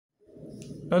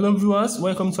Hello viewers,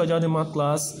 welcome to Ajade Math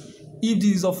class. If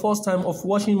this is your first time of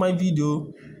watching my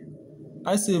video,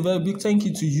 I say a very big thank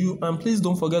you to you, and please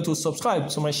don't forget to subscribe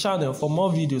to my channel for more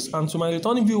videos. And to my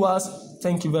returning viewers,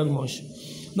 thank you very much.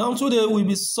 Now today we'll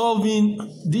be solving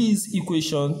this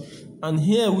equation, and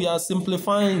here we are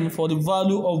simplifying for the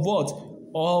value of what?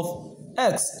 Of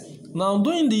x. Now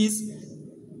doing this,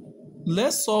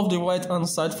 let's solve the right hand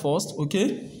side first,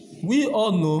 okay? We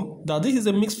all know that this is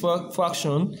a mixed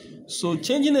fraction, so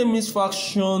changing a mixed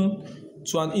fraction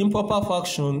to an improper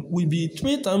fraction will be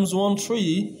 3 times 1,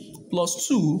 3, plus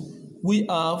 2, we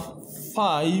have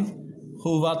 5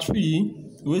 over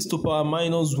 3 raised to power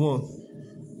minus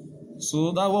 1.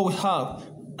 So that's what we have.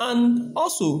 And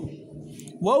also,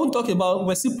 when we talk about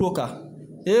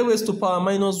reciprocal, a raised to power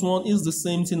minus 1 is the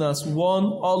same thing as 1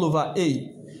 all over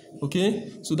a.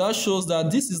 Okay, so that shows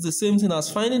that this is the same thing as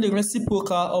finding the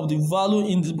reciprocal of the value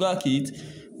in the bracket,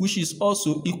 which is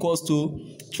also equals to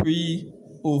 3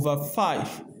 over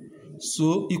 5.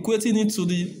 So equating it to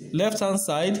the left hand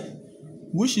side,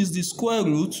 which is the square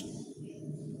root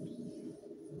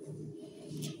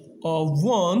of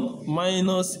 1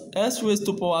 minus s raised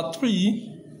to power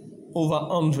 3 over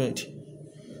 100.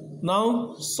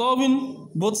 Now, solving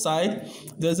both sides,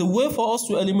 there's a way for us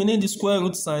to eliminate the square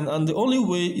root sign, and the only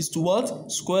way is to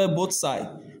what? Square both sides.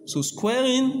 So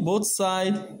squaring both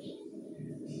sides,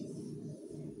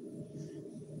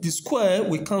 the square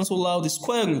will cancel out the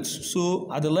square root.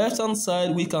 So at the left hand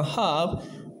side, we can have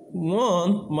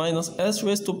 1 minus s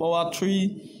raised to power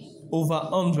 3 over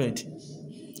 100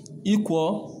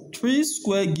 equal 3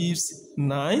 square gives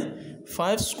 9,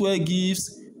 5 square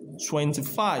gives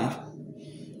 25.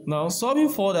 Now, solving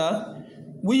further,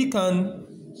 we can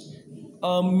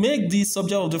make the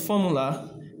subject of the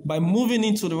formula by moving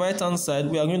it to the right hand side.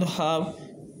 We are going to have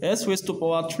s raised to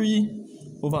power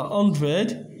 3 over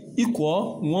 100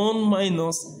 equal 1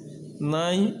 minus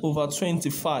 9 over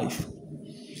 25.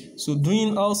 So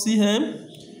doing LCM,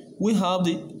 we have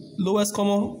the lowest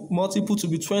common multiple to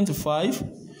be 25.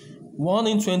 1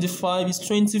 in 25 is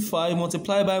 25,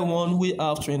 multiplied by 1, we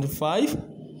have 25.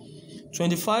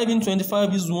 25 in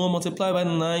 25 is 1, multiplied by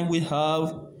 9, we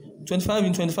have 25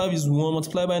 in 25 is 1,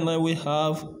 multiplied by 9, we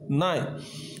have 9.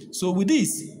 So with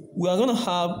this, we are going to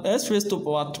have s raised to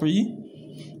power 3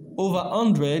 over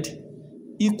 100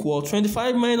 equal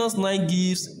 25 minus 9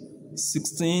 gives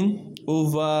 16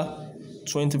 over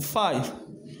 25.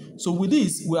 So with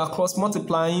this, we are cross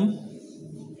multiplying.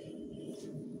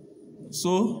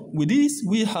 So with this,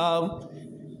 we have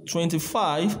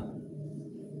 25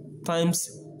 times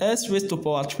s raised to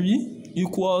power 3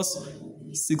 equals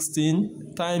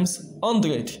 16 times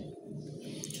 100.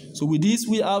 So with this,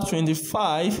 we have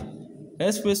 25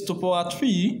 s raised to power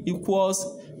 3 equals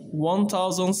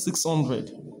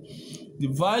 1600.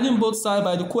 Dividing both sides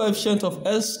by the coefficient of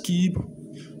s cube,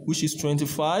 which is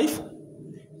 25,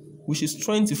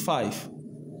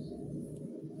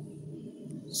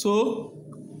 So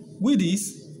with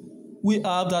this, we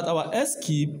have that our s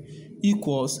cube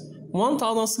equals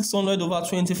 1600 over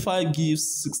 25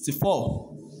 gives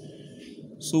 64.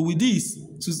 So with this,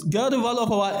 to get the value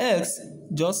of our x,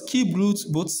 just keep roots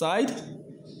both sides.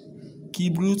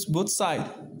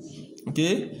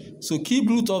 Okay, so cube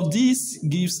root of this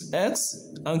gives x,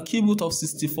 and cube root of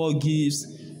 64 gives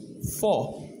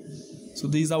 4. So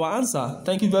this is our answer.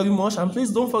 Thank you very much, and please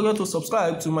don't forget to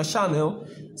subscribe to my channel.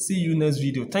 See you next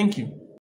video. Thank you.